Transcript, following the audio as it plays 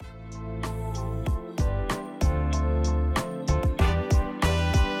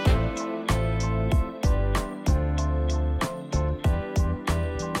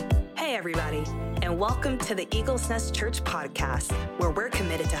everybody, and welcome to the Eagle's Nest Church podcast, where we're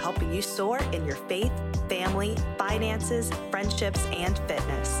committed to helping you soar in your faith, family, finances, friendships, and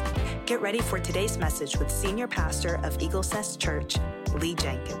fitness. Get ready for today's message with Senior Pastor of Eagle's Nest Church, Lee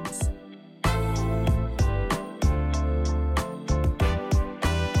Jenkins.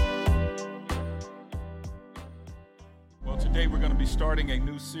 Well, today we're going to be starting a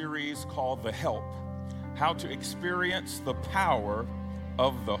new series called The Help, how to experience the power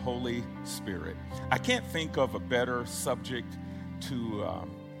of the Holy Spirit. I can't think of a better subject to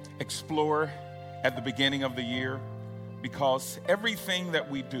explore at the beginning of the year, because everything that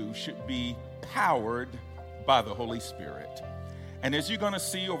we do should be powered by the Holy Spirit. And as you're going to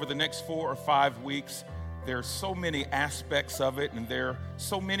see over the next 4 or 5 weeks, there are so many aspects of it, and there are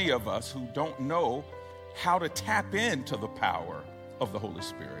so many of us who don't know how to tap into the power of the Holy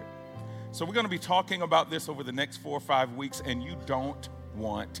Spirit. So we're going to be talking about this over the next 4 or 5 weeks, and you don't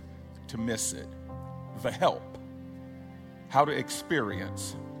want to miss it. The Help, how to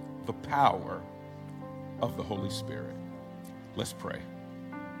experience the power of the Holy Spirit. Let's pray.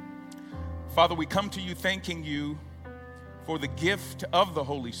 Father, we come to you thanking you for the gift of the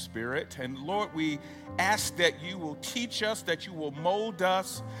Holy Spirit. And Lord, we ask that you will teach us, that you will mold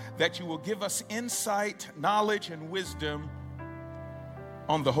us, that you will give us insight, knowledge, and wisdom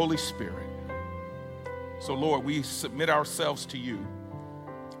on the Holy Spirit. So Lord, we submit ourselves to you.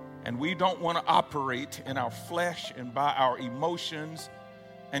 And we don't want to operate in our flesh and by our emotions,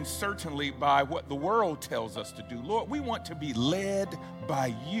 and certainly by what the world tells us to do. Lord, we want to be led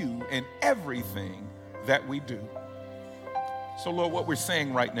by you in everything that we do. So Lord, what we're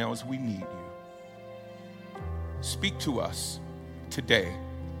saying right now is we need you. Speak to us today.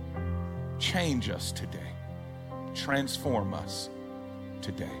 Change us today. Transform us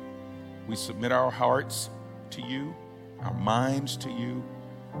today. We submit our hearts to you, our minds to you,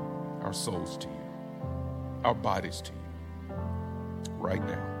 our souls to you, our bodies to you, right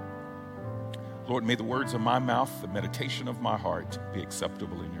now. Lord, may the words of my mouth, the meditation of my heart be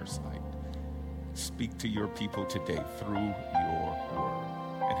acceptable in your sight. Speak to your people today through your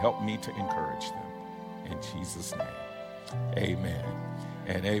word, and help me to encourage them. In Jesus' name, amen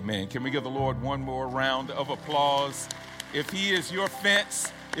and amen. Can we give the Lord one more round of applause? If he is your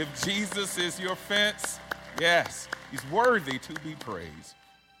fence, if Jesus is your fence, yes, he's worthy to be praised.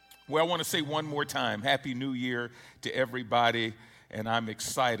 Well, I want to say one more time, Happy New Year to everybody, and I'm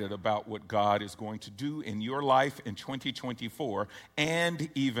excited about what God is going to do in your life in 2024 and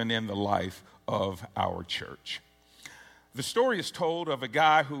even in the life of our church. The story is told of a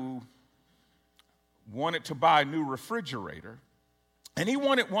guy who wanted to buy a new refrigerator, and he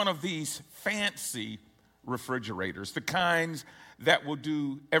wanted one of these fancy refrigerators, the kinds that will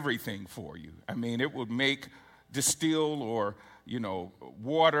do everything for you. I mean, it would distill or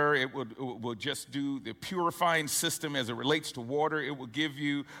water. It will just do the purifying system as it relates to water. It will give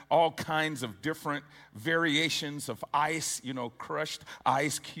you all kinds of different variations of ice, crushed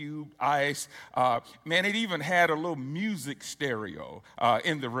ice, cubed ice. Man, it even had a little music stereo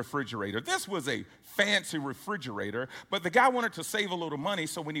in the refrigerator. This was a fancy refrigerator, but the guy wanted to save a little money,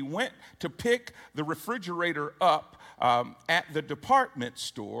 so when he went to pick the refrigerator up at the department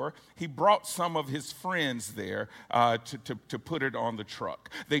store, he brought some of his friends there to put it on the truck.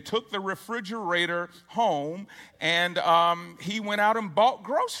 They took the refrigerator home, and he went out and bought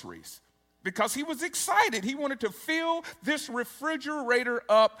groceries because he was excited. He wanted to fill this refrigerator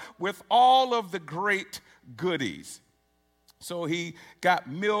up with all of the great goodies. So he got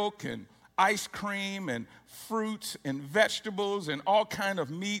milk and ice cream and fruits and vegetables and all kind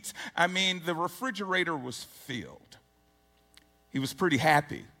of meats. I mean, the refrigerator was filled. He was pretty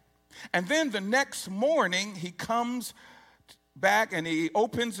happy. And then the next morning, he comes back and he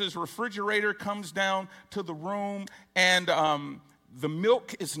opens his refrigerator, comes down to the room, and the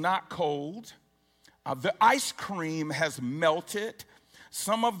milk is not cold. The ice cream has melted.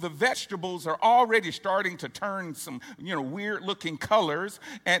 Some of the vegetables are already starting to turn some, weird-looking colors.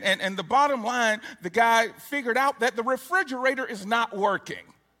 And the bottom line, the guy figured out that the refrigerator is not working.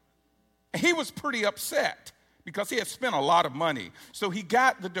 He was pretty upset because he had spent a lot of money. So he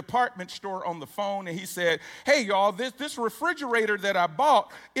got the department store on the phone, and he said, hey, y'all, this refrigerator that I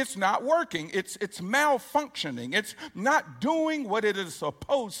bought, it's not working. It's malfunctioning. It's not doing what it is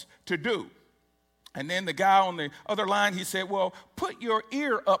supposed to do. And then the guy on the other line, he said, well, put your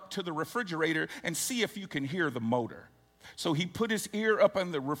ear up to the refrigerator and see if you can hear the motor. So he put his ear up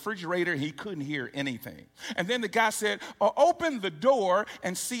on the refrigerator. He couldn't hear anything. And then the guy said, open the door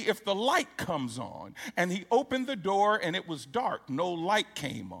and see if the light comes on. And he opened the door and it was dark. No light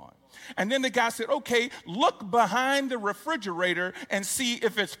came on. And then the guy said, okay, look behind the refrigerator and see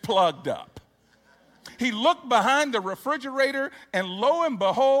if it's plugged up. He looked behind the refrigerator and lo and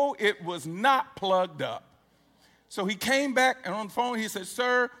behold, it was not plugged up. So he came back and on the phone, he said,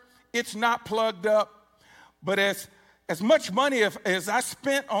 sir, it's not plugged up, but as much money as I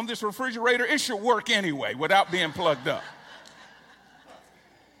spent on this refrigerator, it should work anyway without being plugged up.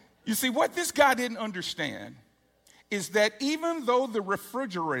 You see, what this guy didn't understand is that even though the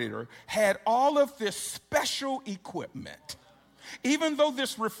refrigerator had all of this special equipment, even though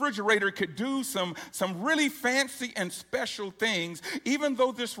this refrigerator could do some really fancy and special things, even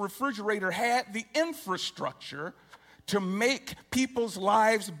though this refrigerator had the infrastructure to make people's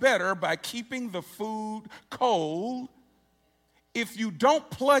lives better by keeping the food cold, if you don't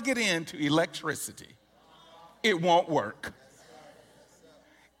plug it into electricity, it won't work.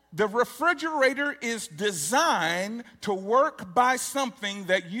 The refrigerator is designed to work by something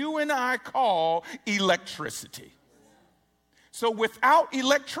that you and I call electricity. So without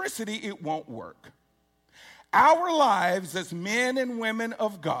electricity, it won't work. Our lives as men and women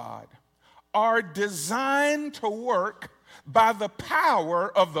of God are designed to work by the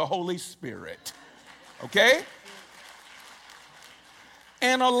power of the Holy Spirit. Okay?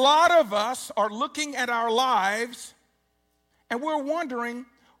 And a lot of us are looking at our lives and we're wondering,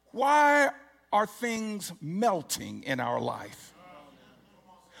 why are things melting in our life?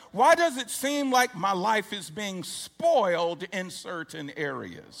 Why does it seem like my life is being spoiled in certain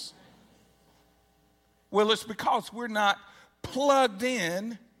areas? Well, it's because we're not plugged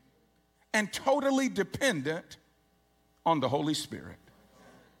in and totally dependent on the Holy Spirit.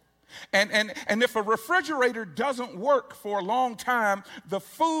 And if a refrigerator doesn't work for a long time, the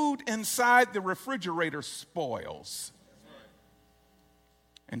food inside the refrigerator spoils.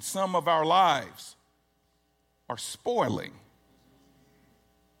 And some of our lives are spoiling.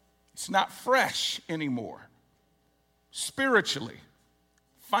 It's not fresh anymore. Spiritually,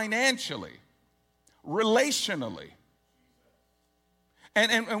 financially, relationally.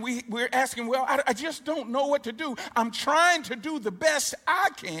 And we're asking, well, I just don't know what to do. I'm trying to do the best I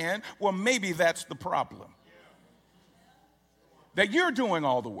can. Well, maybe that's the problem. That you're doing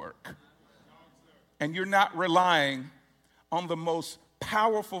all the work. And you're not relying on the most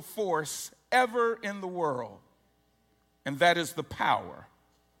powerful force ever in the world. And that is the power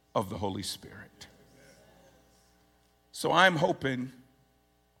of the Holy Spirit. So I'm hoping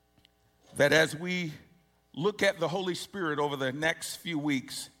that as we look at the Holy Spirit over the next few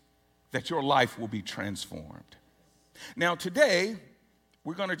weeks, that your life will be transformed. Now today,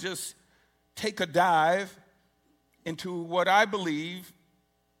 we're going to just take a dive into what I believe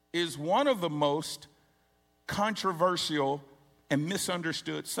is one of the most controversial and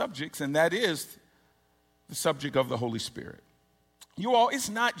misunderstood subjects, and that is the subject of the Holy Spirit. You all, it's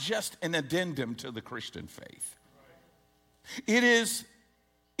not just an addendum to the Christian faith. It is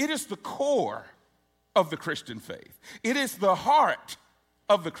the core of the Christian faith. It is the heart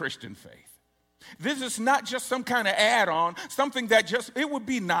of the Christian faith. This is not just some kind of add-on, something that just, it would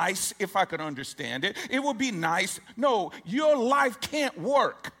be nice if I could understand it. It would be nice. No, your life can't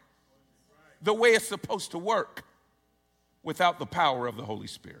work the way it's supposed to work without the power of the Holy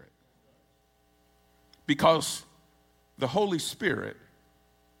Spirit. Because the Holy Spirit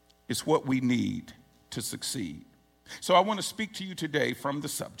is what we need to succeed. So I want to speak to you today from the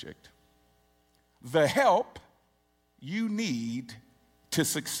subject, the help you need to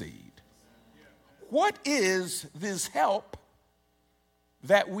succeed. What is this help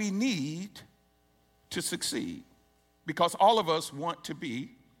that we need to succeed? Because all of us want to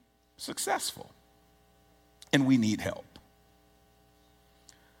be successful, and we need help.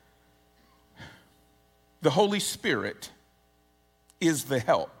 The Holy Spirit is the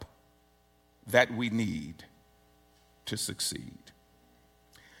help that we need to succeed.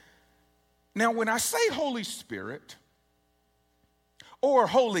 Now, when I say Holy Spirit or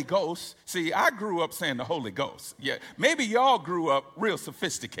Holy Ghost, see, I grew up saying the Holy Ghost. Yeah, maybe y'all grew up real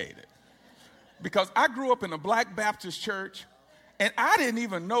sophisticated, because I grew up in a Black Baptist church, and I didn't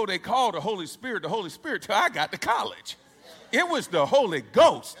even know they called the Holy Spirit till I got to college. It was the Holy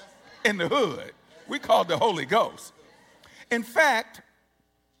Ghost in the hood. We called the Holy Ghost. In fact,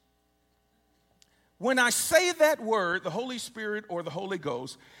 when I say that word, the Holy Spirit or the Holy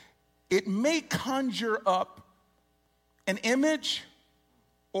Ghost, it may conjure up an image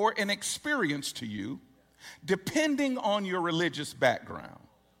or an experience to you, depending on your religious background.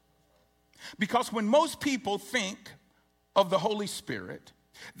 Because when most people think of the Holy Spirit,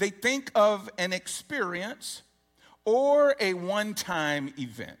 they think of an experience or a one-time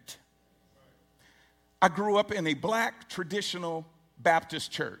event. I grew up in a black traditional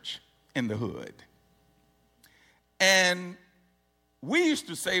Baptist church in the hood. And we used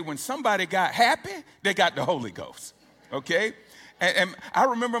to say when somebody got happy, they got the Holy Ghost, okay? And I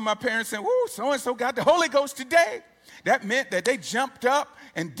remember my parents saying, "Woo, so-and-so got the Holy Ghost today." That meant that they jumped up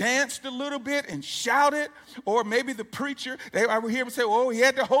and danced a little bit and shouted. Or maybe the preacher, I would hear him say, "Oh, he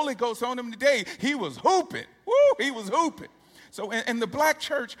had the Holy Ghost on him today. He was hooping." Woo, he was hooping. So in the black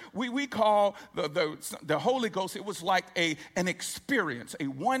church, we call the Holy Ghost, it was like an experience, a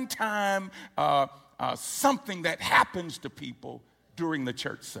one-time something that happens to people during the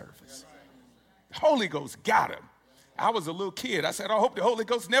church service. The Holy Ghost got him. I was a little kid. I said, "I hope the Holy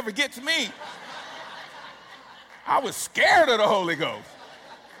Ghost never gets me." I was scared of the Holy Ghost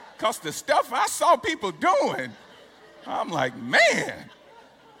because the stuff I saw people doing, I'm like, man.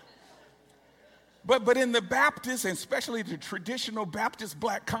 But in the Baptist, and especially the traditional Baptist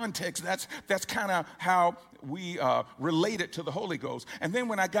black context, that's kind of how we relate it to the Holy Ghost. And then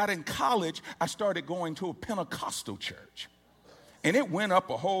when I got in college, I started going to a Pentecostal church. And it went up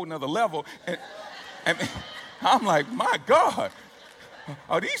a whole nother level. And I'm like, my God,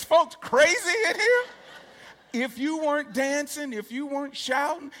 are these folks crazy in here? If you weren't dancing, if you weren't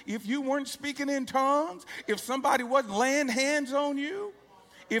shouting, if you weren't speaking in tongues, if somebody wasn't laying hands on you,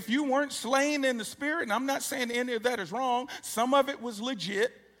 if you weren't slain in the Spirit, and I'm not saying any of that is wrong, some of it was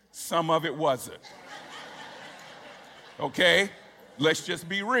legit, some of it wasn't. Okay? Let's just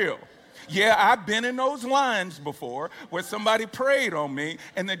be real. Yeah, I've been in those lines before where somebody prayed on me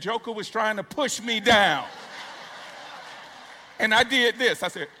and the joker was trying to push me down. And I did this. I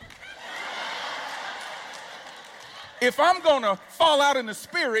said, if I'm going to fall out in the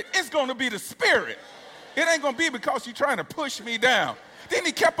Spirit, it's going to be the Spirit. It ain't going to be because you're trying to push me down. Then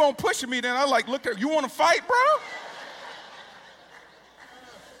he kept on pushing me. Then I looked at him, "You want to fight, bro?"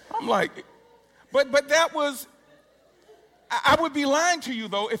 I'm like, but that was, I would be lying to you,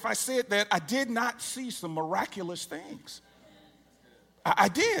 though, if I said that I did not see some miraculous things. I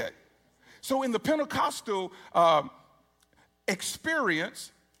did. So in the Pentecostal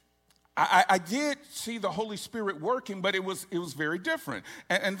experience, I did see the Holy Spirit working, but it was very different.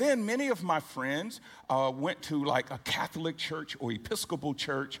 And then many of my friends went to like a Catholic church or Episcopal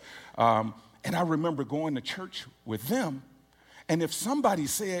church, and I remember going to church with them, and if somebody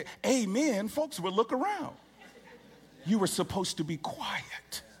said amen, folks would look around. You were supposed to be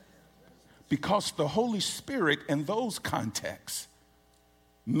quiet because the Holy Spirit in those contexts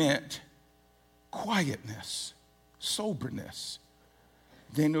meant quietness, soberness.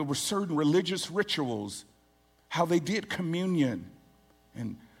 Then there were certain religious rituals, how they did communion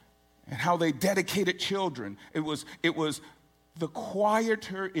and how they dedicated children. It was the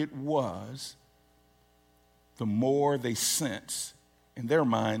quieter it was, the more they sense in their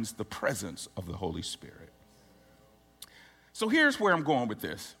minds the presence of the Holy Spirit. So here's where I'm going with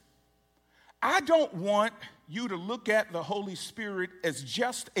this. I don't want you to look at the Holy Spirit as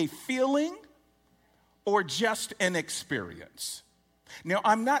just a feeling or just an experience. Now,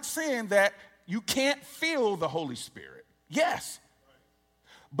 I'm not saying that you can't feel the Holy Spirit. Yes.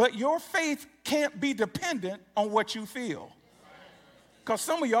 But your faith can't be dependent on what you feel. Because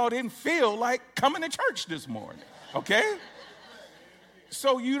some of y'all didn't feel like coming to church this morning, okay?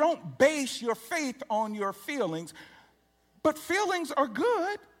 So you don't base your faith on your feelings. But feelings are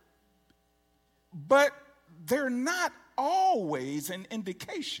good, but they're not always an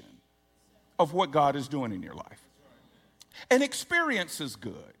indication of what God is doing in your life. An experience is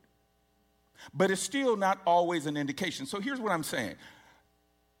good, but it's still not always an indication. So here's what I'm saying.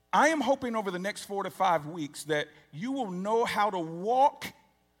 I am hoping over the next 4 to 5 weeks that you will know how to walk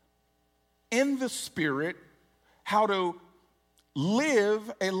in the Spirit, how to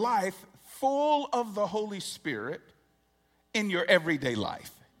live a life full of the Holy Spirit in your everyday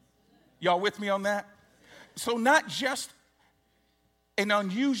life. Y'all with me on that? So not just an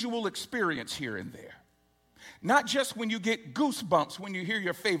unusual experience here and there. Not just when you get goosebumps when you hear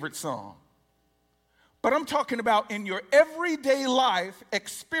your favorite song. But I'm talking about in your everyday life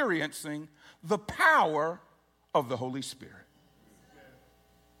experiencing the power of the Holy Spirit.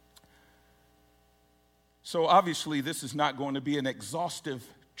 So obviously this is not going to be an exhaustive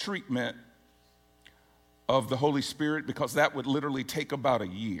treatment of the Holy Spirit because that would literally take about a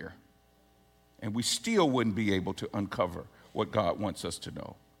year. And we still wouldn't be able to uncover what God wants us to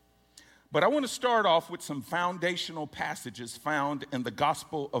know. But I want to start off with some foundational passages found in the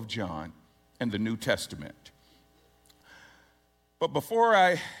Gospel of John in the New Testament. But before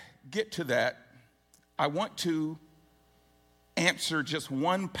I get to that, I want to answer just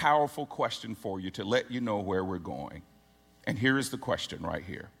one powerful question for you to let you know where we're going. And here is the question right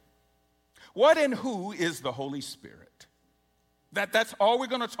here. What and who is the Holy Spirit? That's all we're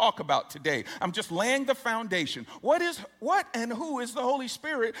going to talk about today. I'm just laying the foundation. What and who is the Holy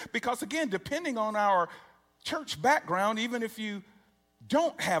Spirit? Because again, depending on our church background, even if you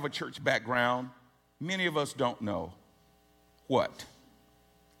don't have a church background, many of us don't know what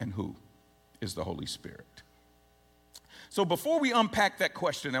and who is the Holy Spirit. So before we unpack that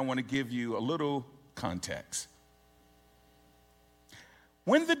question, I want to give you a little context.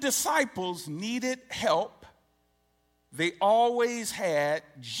 When the disciples needed help, they always had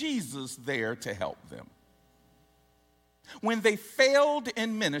Jesus there to help them. When they failed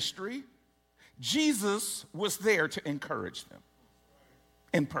in ministry, Jesus was there to encourage them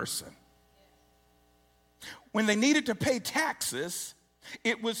in person. When they needed to pay taxes,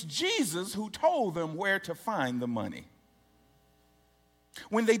 it was Jesus who told them where to find the money.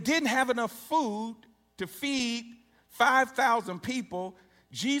 When they didn't have enough food to feed 5,000 people,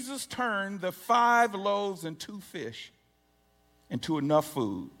 Jesus turned the 5 loaves and 2 fish into enough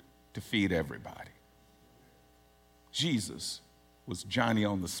food to feed everybody. Jesus was Johnny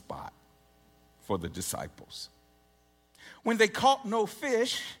on the spot for the disciples. When they caught no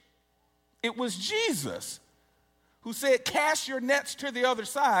fish, it was Jesus who said, "Cast your nets to the other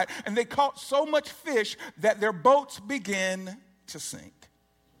side." And they caught so much fish that their boats began to sink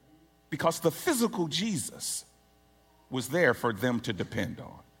because the physical Jesus was there for them to depend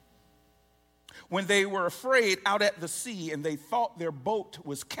on. When they were afraid out at the sea and they thought their boat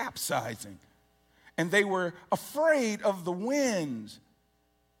was capsizing, and they were afraid of the winds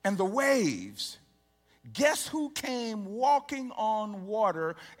and the waves, guess who came walking on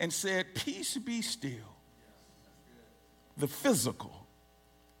water and said, "Peace be still"? The physical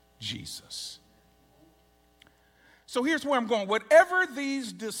Jesus. So here's where I'm going. Whatever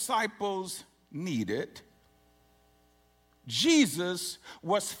these disciples needed, Jesus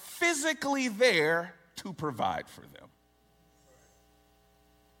was physically there to provide for them.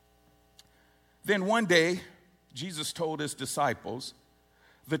 Then one day, Jesus told his disciples,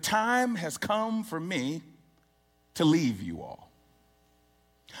 "The time has come for me to leave you all."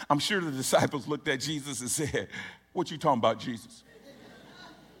 I'm sure the disciples looked at Jesus and said, "What you talking about, Jesus?"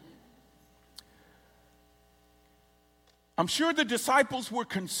 I'm sure the disciples were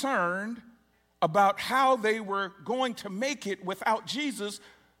concerned about how they were going to make it without Jesus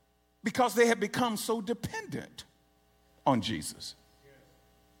because they had become so dependent on Jesus.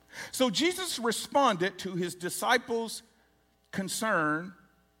 So Jesus responded to his disciples' concern,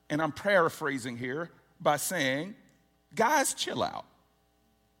 and I'm paraphrasing here, by saying, "Guys, chill out.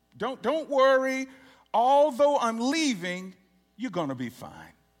 Don't worry. Although I'm leaving, you're going to be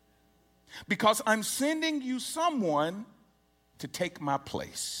fine. Because I'm sending you someone to take my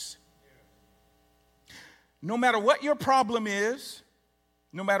place. No matter what your problem is,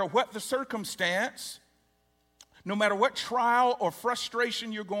 no matter what the circumstance, no matter what trial or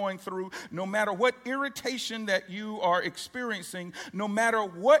frustration you're going through, no matter what irritation that you are experiencing, no matter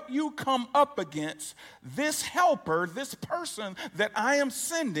what you come up against, this helper, this person that I am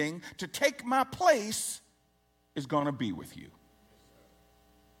sending to take my place is going to be with you.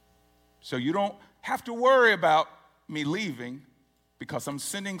 So you don't have to worry about me leaving because I'm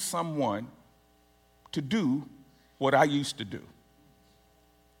sending someone to do what I used to do.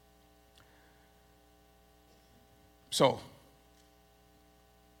 So,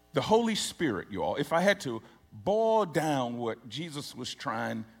 the Holy Spirit, you all, if I had to boil down what Jesus was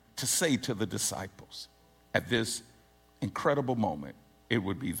trying to say to the disciples at this incredible moment, it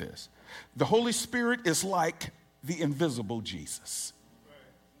would be this. The Holy Spirit is like the invisible Jesus.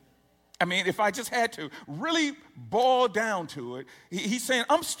 I mean, if I just had to really boil down to it, he's saying,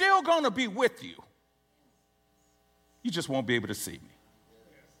 I'm still going to be with you. You just won't be able to see me.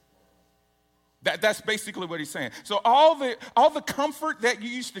 That's basically what he's saying. So all the comfort that you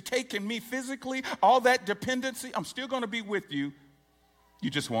used to take in me physically, all that dependency, I'm still going to be with you. You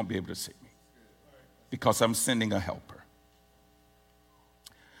just won't be able to see me because I'm sending a helper.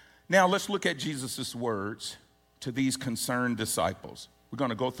 Now let's look at Jesus' words to these concerned disciples. We're going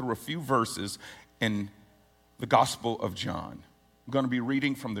to go through a few verses in the Gospel of John. I'm going to be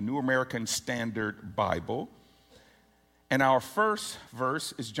reading from the New American Standard Bible. And our first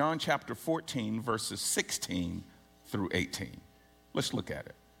verse is John chapter 14, verses 16 through 18. Let's look at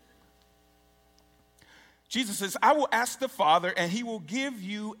it. Jesus says, I will ask the Father, and he will give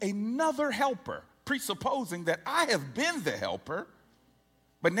you another helper, presupposing that I have been the helper,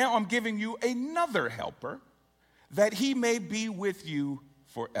 but now I'm giving you another helper, that he may be with you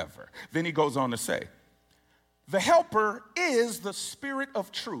forever. Then he goes on to say, The helper is the Spirit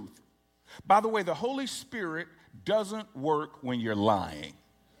of truth. By the way, the Holy Spirit doesn't work when you're lying,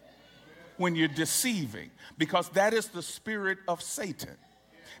 when you're deceiving, because that is the spirit of Satan,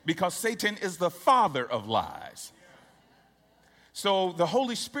 because Satan is the father of lies. So the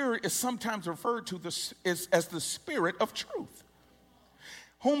Holy Spirit is sometimes referred to as the Spirit of truth,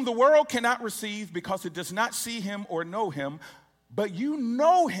 whom the world cannot receive because it does not see him or know him, but you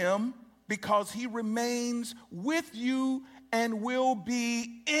know him because he remains with you and will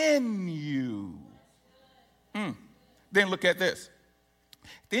be in you. Then look at this.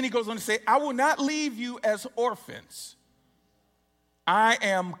 Then he goes on to say, I will not leave you as orphans. I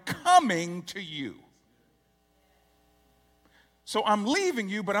am coming to you. So I'm leaving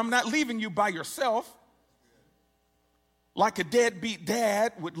you, but I'm not leaving you by yourself. Like a deadbeat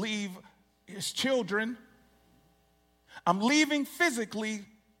dad would leave his children. I'm leaving physically,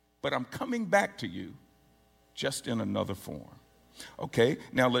 but I'm coming back to you, just in another form. Okay,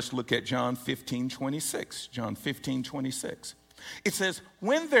 now let's look at John 15:26. John 15:26. It says,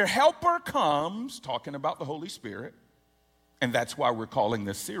 when their helper comes, talking about the Holy Spirit, and that's why we're calling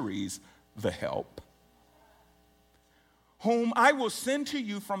this series The Help, whom I will send to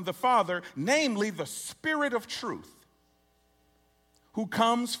you from the Father, namely the Spirit of truth, who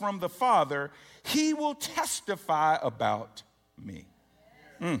comes from the Father, he will testify about me.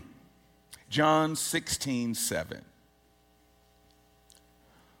 John 16:7.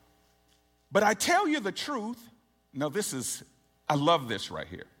 But I tell you the truth. Now I love this right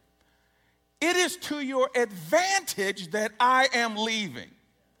here. It is to your advantage that I am leaving.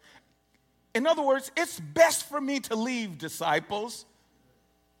 In other words, it's best for me to leave, disciples.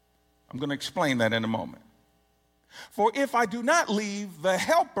 I'm going to explain that in a moment. For if I do not leave, the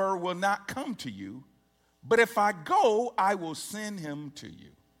helper will not come to you. But if I go, I will send him to you.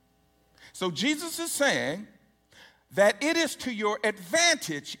 So Jesus is saying that it is to your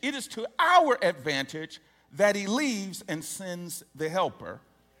advantage, it is to our advantage that he leaves and sends the helper.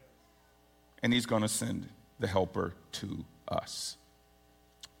 And he's going to send the helper to us.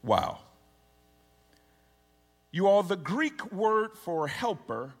 Wow. You all, the Greek word for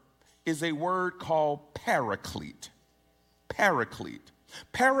helper is a word called paraclete. Paraclete.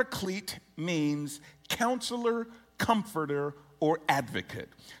 Paraclete means counselor, comforter, or advocate.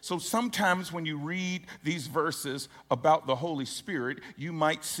 So sometimes when you read these verses about the Holy Spirit, you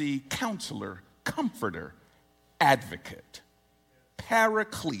might see counselor, comforter, advocate,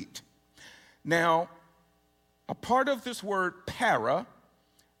 paraclete. Now, a part of this word para,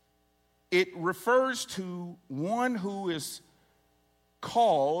 it refers to one who is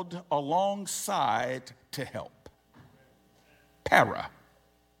called alongside to help. Para.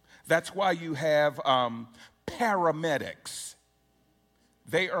 That's why you have paramedics.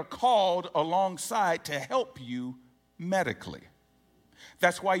 They are called alongside to help you medically.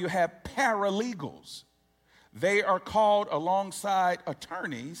 That's why you have paralegals. They are called alongside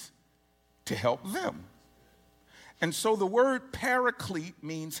attorneys to help them. And so the word paraclete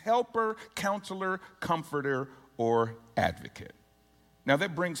means helper, counselor, comforter, or advocate. Now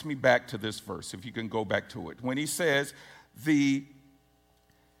that brings me back to this verse, if you can go back to it. When he says in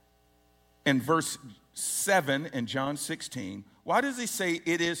verse 7 in John 16, why does he say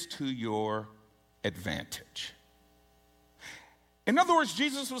it is to your advantage? In other words,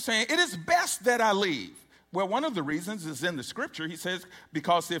 Jesus was saying, it is best that I leave. Well, one of the reasons is in the scripture. He says,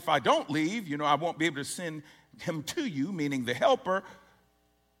 because if I don't leave, I won't be able to send him to you, meaning the helper.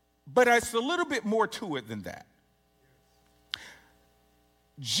 But it's a little bit more to it than that.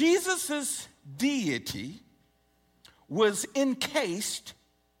 Jesus' deity was encased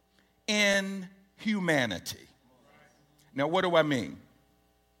in humanity. Now, what do I mean?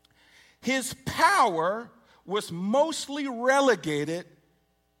 His power was mostly relegated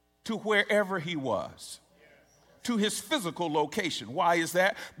to wherever he was, to his physical location. Why is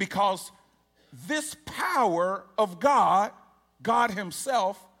that? Because this power of God, God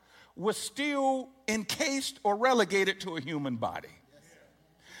himself, was still encased or relegated to a human body.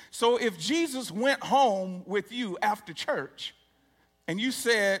 So if Jesus went home with you after church and you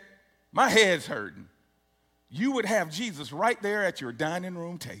said, my head's hurting, you would have Jesus right there at your dining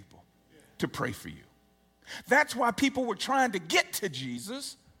room table to pray for you. That's why people were trying to get to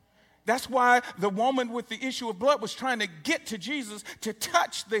Jesus. That's why the woman with the issue of blood was trying to get to Jesus to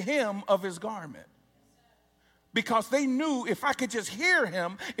touch the hem of his garment. Because they knew if I could just hear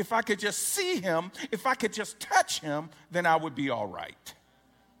him, if I could just see him, if I could just touch him, then I would be all right.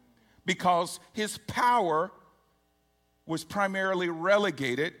 Because his power was primarily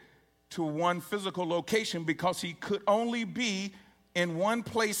relegated to one physical location because he could only be in one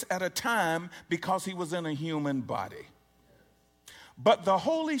place at a time because he was in a human body. But the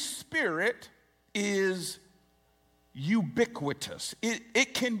Holy Spirit is ubiquitous.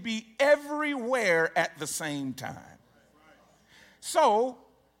 It can be everywhere at the same time. So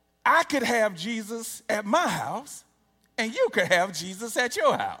I could have Jesus at my house, and you could have Jesus at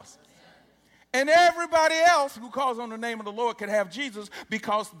your house. And everybody else who calls on the name of the Lord could have Jesus,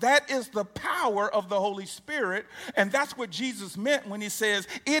 because that is the power of the Holy Spirit. And that's what Jesus meant when he says,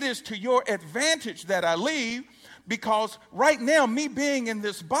 it is to your advantage that I leave, because right now, me being in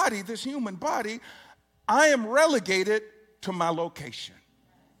this body, this human body, I am relegated to my location.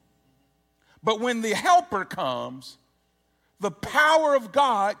 But when the helper comes, the power of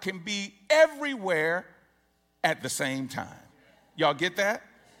God can be everywhere at the same time. Y'all get that?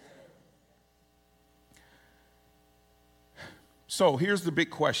 So here's the big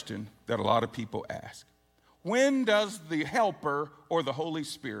question that a lot of people ask. When does the helper or the Holy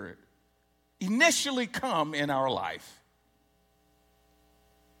Spirit initially come in our life?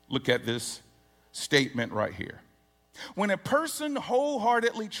 Look at this statement right here. When a person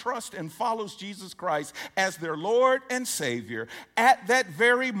wholeheartedly trusts and follows Jesus Christ as their Lord and Savior, at that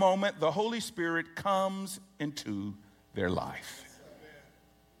very moment, the Holy Spirit comes into their life.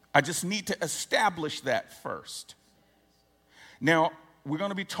 I just need to establish that first. Now, we're going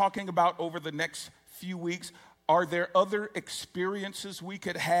to be talking about over the next few weeks, are there other experiences we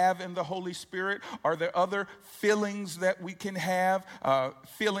could have in the Holy Spirit? Are there other feelings that we can have?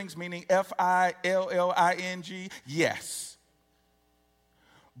 Feelings meaning F-I-L-L-I-N-G? Yes.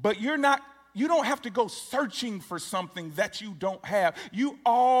 But you don't have to go searching for something that you don't have. You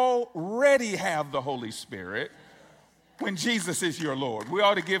already have the Holy Spirit when Jesus is your Lord. We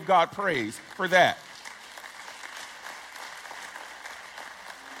ought to give God praise for that.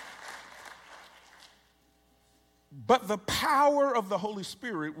 But the power of the Holy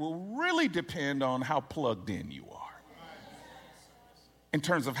Spirit will really depend on how plugged in you are in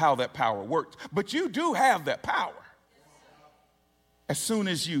terms of how that power works. But you do have that power as soon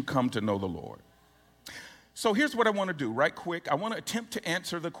as you come to know the Lord. So here's what I want to do right quick. I want to attempt to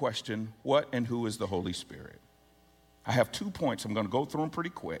answer the question, what and who is the Holy Spirit? I have 2 points. I'm going to go through them pretty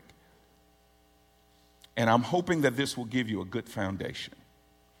quick. And I'm hoping that this will give you a good foundation.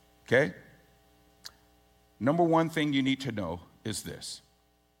 Okay? Number one thing you need to know is this.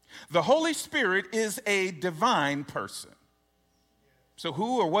 The Holy Spirit is a divine person. So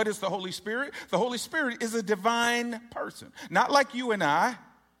who or what is the Holy Spirit? The Holy Spirit is a divine person. Not like you and I,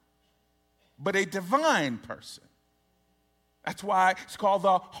 but a divine person. That's why it's called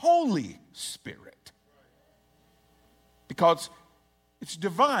the Holy Spirit. Because it's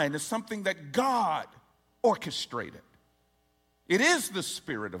divine. It's something that God orchestrated. It is the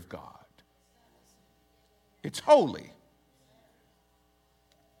Spirit of God. It's holy.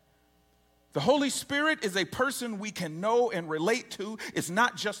 The Holy Spirit is a person we can know and relate to. It's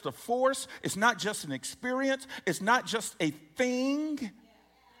not just a force. It's not just an experience. It's not just a thing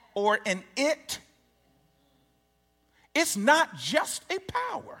or an it. It's not just a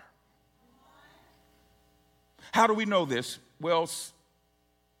power. How do we know this? Well,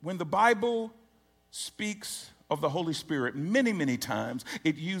 when the Bible speaks of the Holy Spirit, many, many times,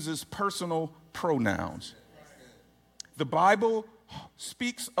 it uses personal pronouns. The Bible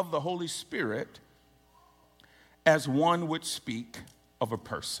speaks of the Holy Spirit as one would speak of a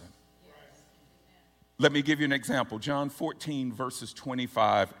person. Let me give you an example. John 14, verses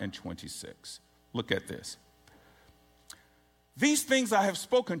 25 and 26. Look at this. These things I have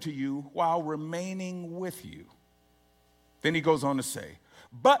spoken to you while remaining with you. Then he goes on to say,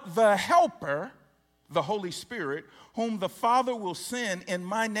 but the Helper, the Holy Spirit, whom the Father will send in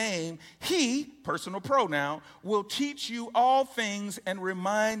my name, he, personal pronoun, will teach you all things and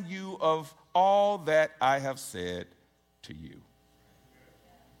remind you of all that I have said to you.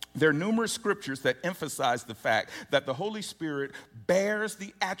 There are numerous scriptures that emphasize the fact that the Holy Spirit bears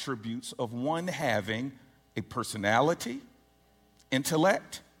the attributes of one having a personality,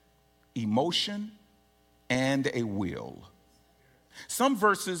 intellect, emotion, and a will. Some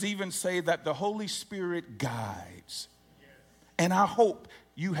verses even say that the Holy Spirit guides. And I hope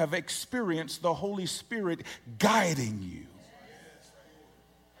you have experienced the Holy Spirit guiding you.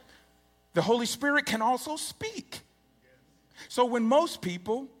 The Holy Spirit can also speak. So when most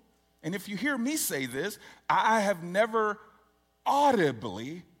people, and if you hear me say this, I have never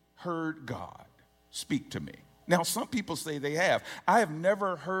audibly heard God speak to me. Now, some people say they have. I have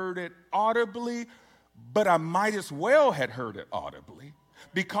never heard it audibly, but I might as well had heard it audibly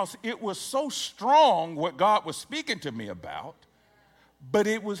because it was so strong what God was speaking to me about, but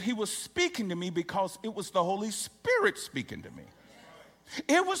he was speaking to me because it was the Holy Spirit speaking to me.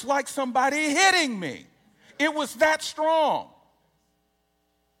 It was like somebody hitting me. It was that strong.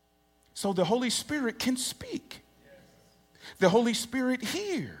 So the Holy Spirit can speak. The Holy Spirit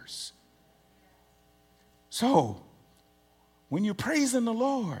hears. So when you're praising the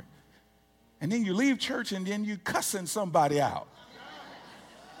Lord and then you leave church and then you cussing somebody out,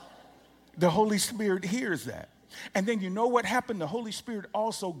 the Holy Spirit hears that. And then you know what happened? The Holy Spirit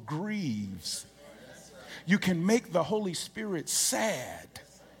also grieves. You can make the Holy Spirit sad.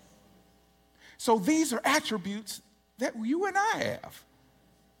 So these are attributes that you and I have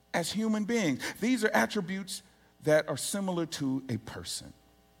as human beings. These are attributes that are similar to a person.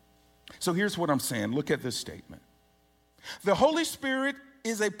 So here's what I'm saying. Look at this statement. The Holy Spirit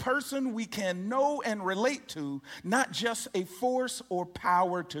is a person we can know and relate to, not just a force or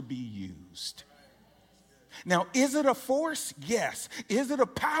power to be used. Now, is it a force? Yes. Is it a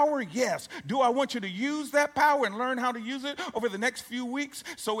power? Yes. Do I want you to use that power and learn how to use it over the next few weeks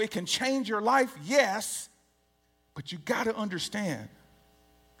so it can change your life? Yes. But you got to understand,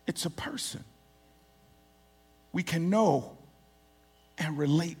 it's a person we can know and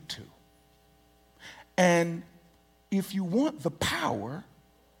relate to. And if you want the power,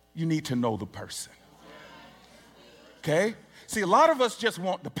 you need to know the person. Okay? See, a lot of us just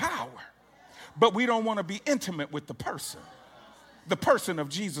want the power, but we don't want to be intimate with the person of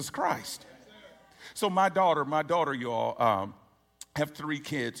Jesus Christ. So my daughter, y'all, have 3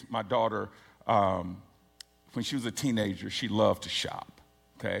 kids. My daughter, when she was a teenager, she loved to shop,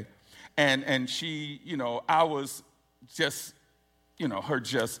 okay? And she, I was just, her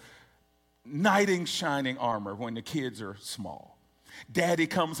just knight in shining armor when the kids are small. Daddy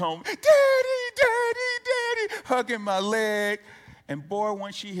comes home, daddy, hugging my leg. And boy,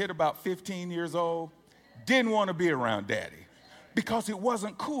 when she hit about 15 years old, didn't want to be around daddy because it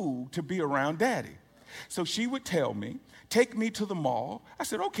wasn't cool to be around daddy. So she would tell me, take me to the mall. I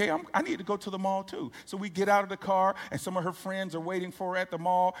said, okay, I need to go to the mall too. So we get out of the car and some of her friends are waiting for her at the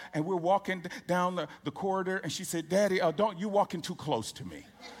mall and we're walking down the corridor and she said, Daddy, don't you walking too close to me.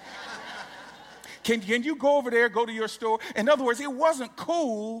 Can you go over there, go to your store? In other words, it wasn't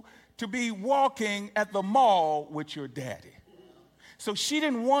cool to be walking at the mall with your daddy. So she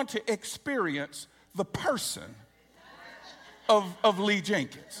didn't want to experience the person of Lee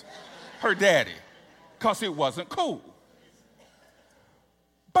Jenkins, her daddy, because it wasn't cool.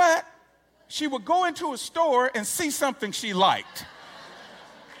 But she would go into a store and see something she liked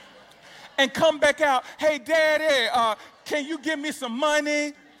and come back out, hey, Daddy, can you give me some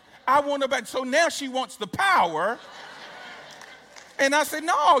money? I want to buy. So now she wants the power. And I said,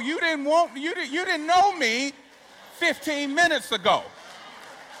 no, you didn't know me 15 minutes ago.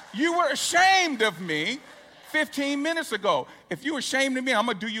 You were ashamed of me 15 minutes ago. If you're ashamed of me, I'm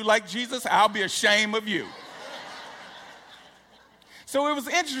going to do you like Jesus. I'll be ashamed of you. So it was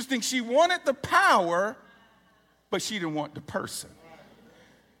interesting. She wanted the power, but she didn't want the person.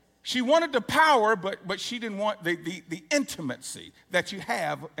 She wanted the power, but she didn't want the intimacy that you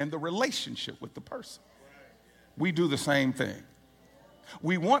have and the relationship with the person. We do the same thing.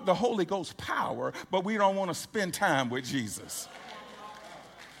 We want the Holy Ghost power, but we don't want to spend time with Jesus.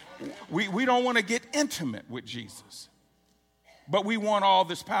 We don't want to get intimate with Jesus, but we want all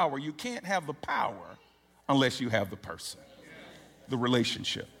this power. You can't have the power unless you have the person, the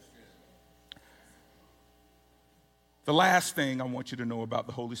relationship. The last thing I want you to know about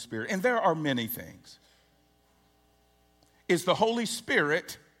the Holy Spirit, and there are many things, is the Holy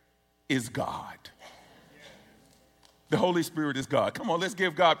Spirit is God. The Holy Spirit is God. Come on, let's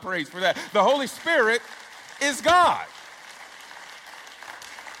give God praise for that. The Holy Spirit is God.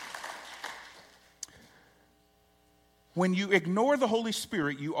 When you ignore the Holy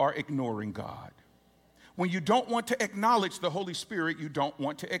Spirit, you are ignoring God. When you don't want to acknowledge the Holy Spirit, you don't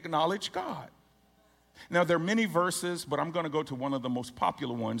want to acknowledge God. Now, there are many verses, but I'm going to go to one of the most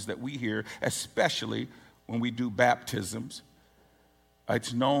popular ones that we hear, especially when we do baptisms.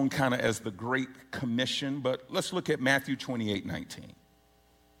 It's known kind of as the Great Commission, but let's look at Matthew 28:19.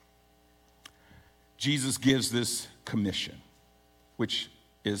 Jesus gives this commission, which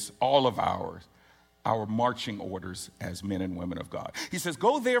is all of our marching orders as men and women of God. He says,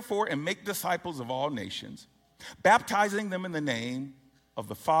 go therefore and make disciples of all nations, baptizing them in the name of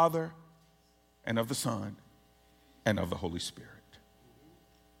the Father and of the Son and of the Holy Spirit.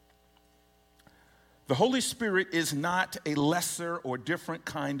 The Holy Spirit is not a lesser or different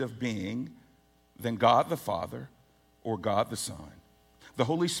kind of being than God the Father or God the Son. The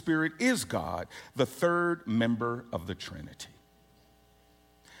Holy Spirit is God, the third member of the Trinity.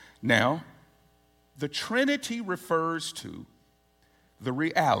 Now, the Trinity refers to the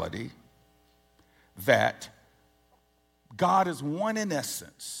reality that God is one in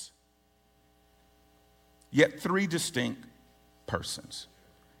essence, yet three distinct persons.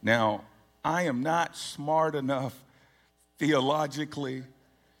 Now, I am not smart enough theologically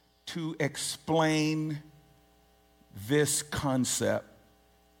to explain this concept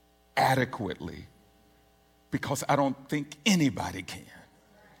adequately, because I don't think anybody can,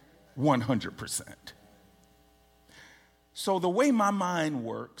 100%. So the way my mind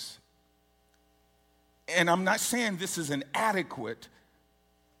works, and I'm not saying this is an adequate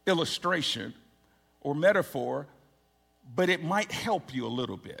illustration or metaphor, but it might help you a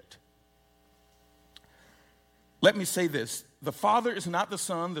little bit. Let me say this. The Father is not the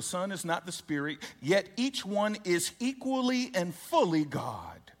Son is not the Spirit, yet each one is equally and fully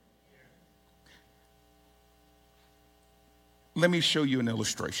God. Let me show you an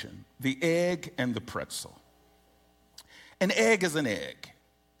illustration. The egg and the pretzel. An egg is an egg.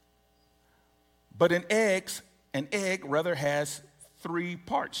 But an egg rather has three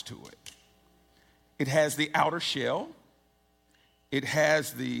parts to it. It has the outer shell. It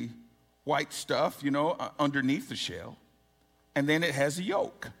has the white stuff, underneath the shell. And then it has a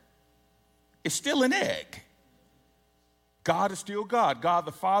yolk. It's still an egg. God is still God. God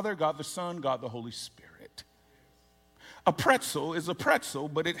the Father, God the Son, God the Holy Spirit. A pretzel is a pretzel,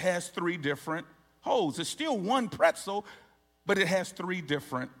 but it has three different holes. It's still one pretzel, but it has three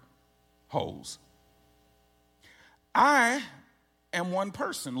different holes. I am one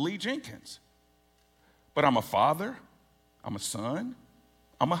person, Lee Jenkins. But I'm a father, I'm a son,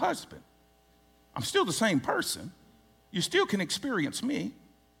 I'm a husband. I'm still the same person. You still can experience me,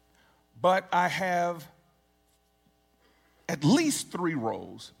 but I have at least three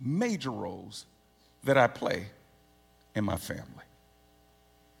roles, major roles, that I play in my family.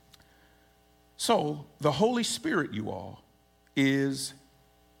 So the Holy Spirit, you all, is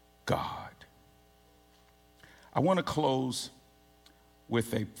God. I want to close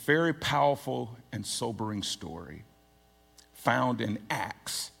with a very powerful and sobering story found in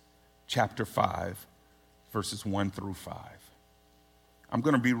Acts chapter 5, verses 1 through 5. I'm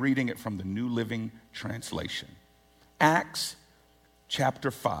going to be reading it from the New Living Translation. Acts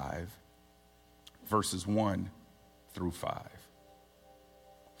chapter 5, verses 1 through 5.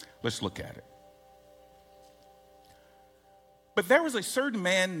 Let's look at it. But there was a certain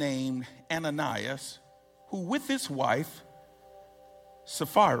man named Ananias who with his wife,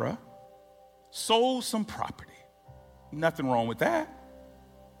 Sapphira, sold some property. Nothing wrong with that.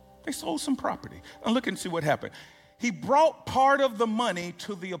 They sold some property. And look and see what happened. He brought part of the money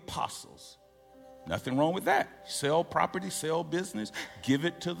to the apostles. Nothing wrong with that. Sell property, sell business, give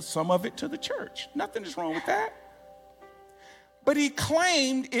it to some of it to the church. Nothing is wrong with that. But he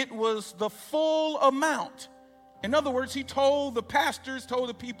claimed it was the full amount. In other words, he told the pastors, told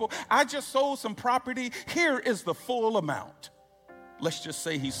the people, I just sold some property. Here is the full amount. Let's just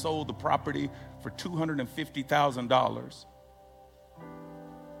say he sold the property for $250,000.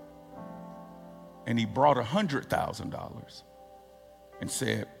 And he brought $100,000 and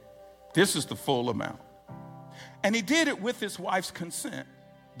said, this is the full amount. And he did it with his wife's consent,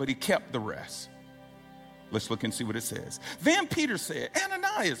 but he kept the rest. Let's look and see what it says. Then Peter said,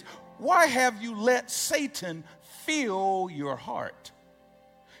 Ananias, why have you let Satan fill your heart?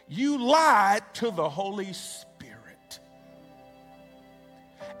 You lied to the Holy Spirit,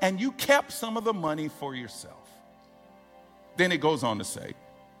 and you kept some of the money for yourself. Then it goes on to say,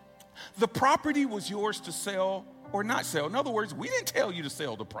 the property was yours to sell or not sell. In other words, we didn't tell you to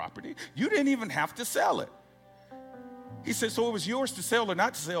sell the property. You didn't even have to sell it. He said, so it was yours to sell or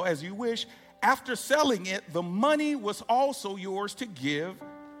not to sell as you wish. After selling it, the money was also yours to give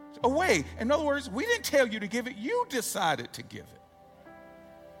away. In other words, we didn't tell you to give it. You decided to give it.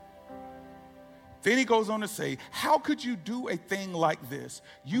 Then he goes on to say, how could you do a thing like this?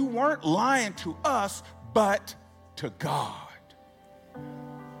 You weren't lying to us, but to God.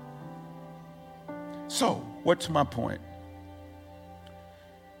 So, what's my point?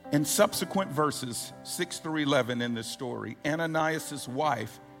 In subsequent verses 6 through 11 in this story, Ananias'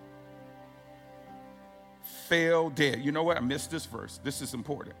 wife fell dead. You know what? I missed this verse. This is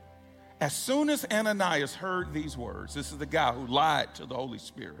important. As soon as Ananias heard these words, this is the guy who lied to the Holy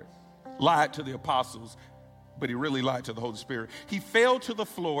Spirit, lied to the apostles, but he really lied to the Holy Spirit. He fell to the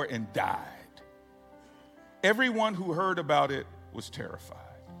floor and died. Everyone who heard about it was terrified.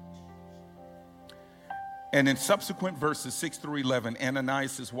 And in subsequent verses 6 through 11,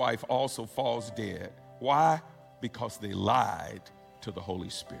 Ananias' wife also falls dead. Why? Because they lied to the Holy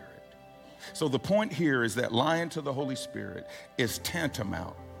Spirit. So the point here is that lying to the Holy Spirit is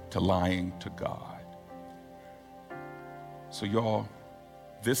tantamount to lying to God. So y'all,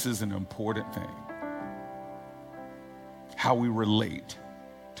 this is an important thing. how we relate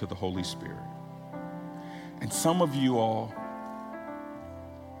to the Holy Spirit. And some of you all,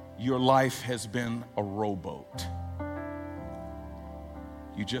 your life has been a rowboat.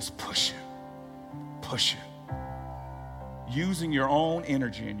 You just push it, using your own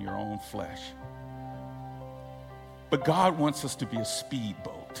energy and your own flesh. But God wants us to be a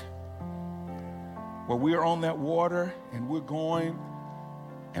speedboat, where we are on that water and we're going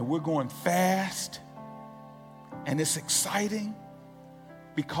fast, and it's exciting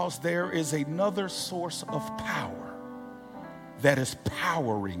because there is another source of power that is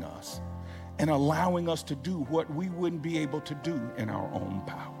powering us and allowing us to do what we wouldn't be able to do in our own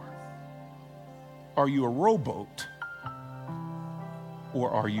power. Are you a rowboat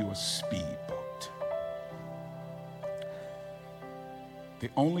or are you a speedboat? The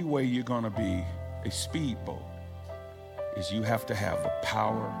only way you're going to be a speedboat is you have to have the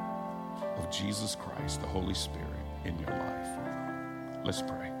power of Jesus Christ, the Holy Spirit, in your life. Let's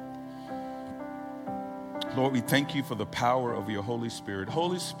pray. Lord, we thank you for the power of your Holy Spirit.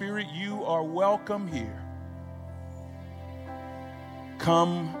 Holy Spirit, you are welcome here.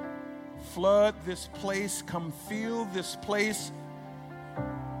 Come flood this place. Come fill this place.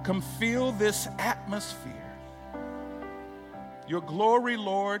 Come fill this atmosphere. Your glory,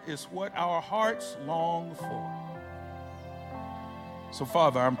 Lord, is what our hearts long for. So,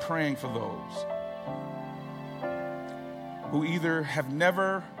 Father, I'm praying for those who either have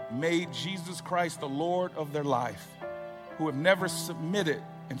never made Jesus Christ the Lord of their life, who have never submitted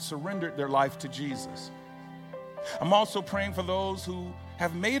and surrendered their life to Jesus. I'm also praying for those who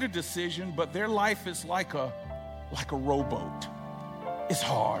have made a decision, but their life is like a rowboat. It's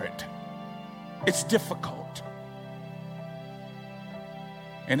hard. It's difficult.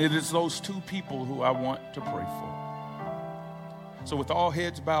 And it is those two people who I want to pray for. So with all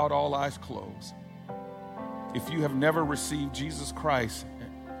heads bowed, all eyes closed, if you have never received Jesus Christ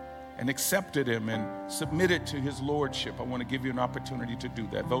and accepted him and submitted to his lordship, I want to give you an opportunity to do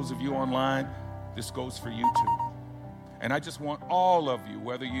that. Those of you online, this goes for you too. And I just want all of you,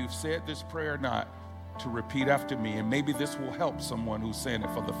 whether you've said this prayer or not, to repeat after me, and maybe this will help someone who's saying it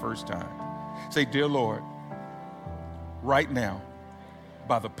for the first time. Say, dear Lord, right now,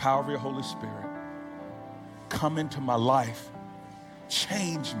 by the power of your Holy Spirit, come into my life,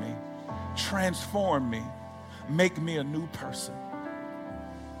 change me, transform me, make me a new person.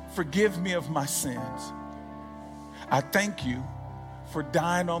 Forgive me of my sins. I thank you for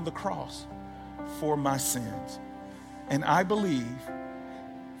dying on the cross for my sins. And I believe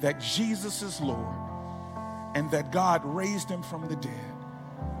that Jesus is Lord and that God raised him from the dead.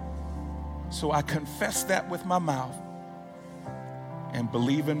 So I confess that with my mouth and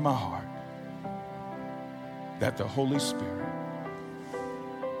believe in my heart that the Holy Spirit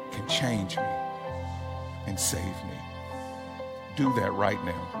can change me and save me. Do that right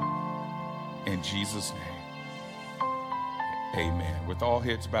now. In Jesus' name, amen. With all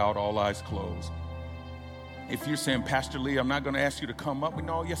heads bowed, all eyes closed. If you're saying, Pastor Lee, I'm not going to ask you to come up.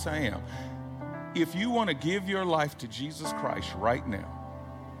 No, yes, I am. If you want to give your life to Jesus Christ right now,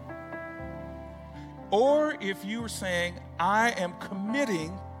 or if you are saying, I am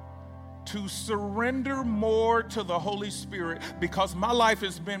committing to surrender more to the Holy Spirit because my life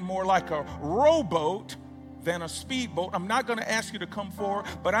has been more like a rowboat than a speedboat, I'm not going to ask you to come forward,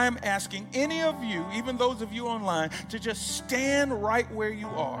 but I am asking any of you, even those of you online, to just stand right where you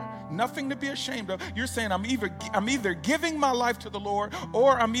are. Nothing to be ashamed of. You're saying, I'm either giving my life to the Lord,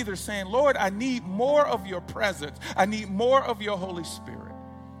 or I'm either saying, Lord, I need more of your presence. I need more of your Holy Spirit.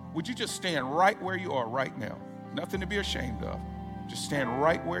 Would you just stand right where you are right now? Nothing to be ashamed of. Just stand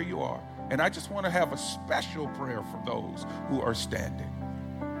right where you are. And I just want to have a special prayer for those who are standing.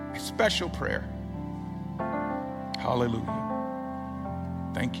 A special prayer.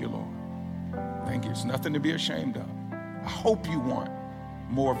 Hallelujah. Thank you, Lord. Thank you. It's nothing to be ashamed of. I hope you want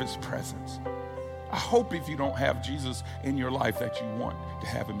more of his presence. I hope if you don't have Jesus in your life that you want to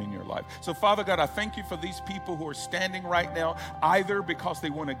have him in your life. So, Father God, I thank you for these people who are standing right now, either because they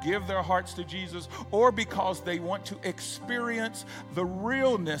want to give their hearts to Jesus or because they want to experience the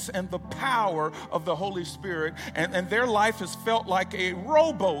realness and the power of the Holy Spirit. And their life has felt like a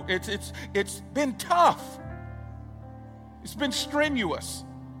rowboat. It's been tough. It's been strenuous.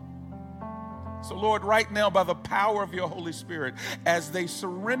 So, Lord, right now, by the power of your Holy Spirit, as they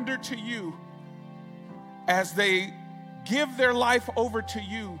surrender to you, as they give their life over to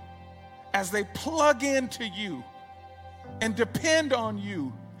you, as they plug into you and depend on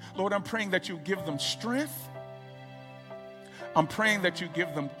you, Lord, I'm praying that you give them strength. I'm praying that you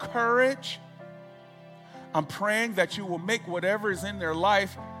give them courage. I'm praying that you will make whatever is in their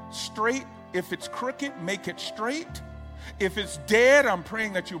life straight. If it's crooked, make it straight. If it's dead, I'm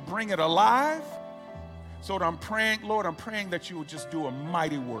praying that you bring it alive. So I'm praying, Lord, I'm praying that you would just do a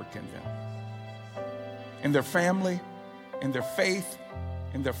mighty work in them, in their family, in their faith,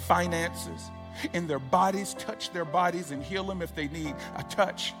 in their finances, in their bodies. Touch their bodies and heal them if they need a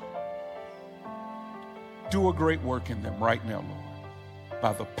touch. Do a great work in them right now, Lord,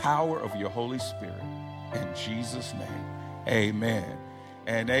 by the power of your Holy Spirit. In Jesus' name, amen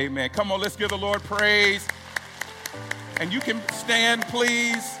and amen. Come on, let's give the Lord praise. And you can stand,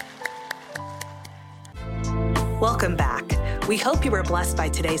 please. Welcome back. We hope you were blessed by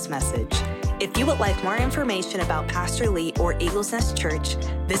today's message. If you would like more information about Pastor Lee or Eagles Nest Church,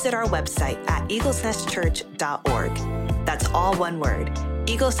 visit our website at eaglesnestchurch.org. That's all one word,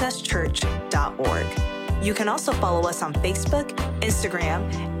 eaglesnestchurch.org. You can also follow us on Facebook,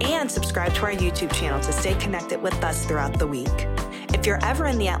 Instagram, and subscribe to our YouTube channel to stay connected with us throughout the week. If you're ever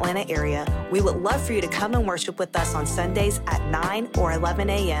in the Atlanta area, we would love for you to come and worship with us on Sundays at 9 or 11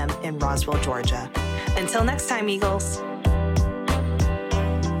 a.m. in Roswell, Georgia. Until next time, Eagles.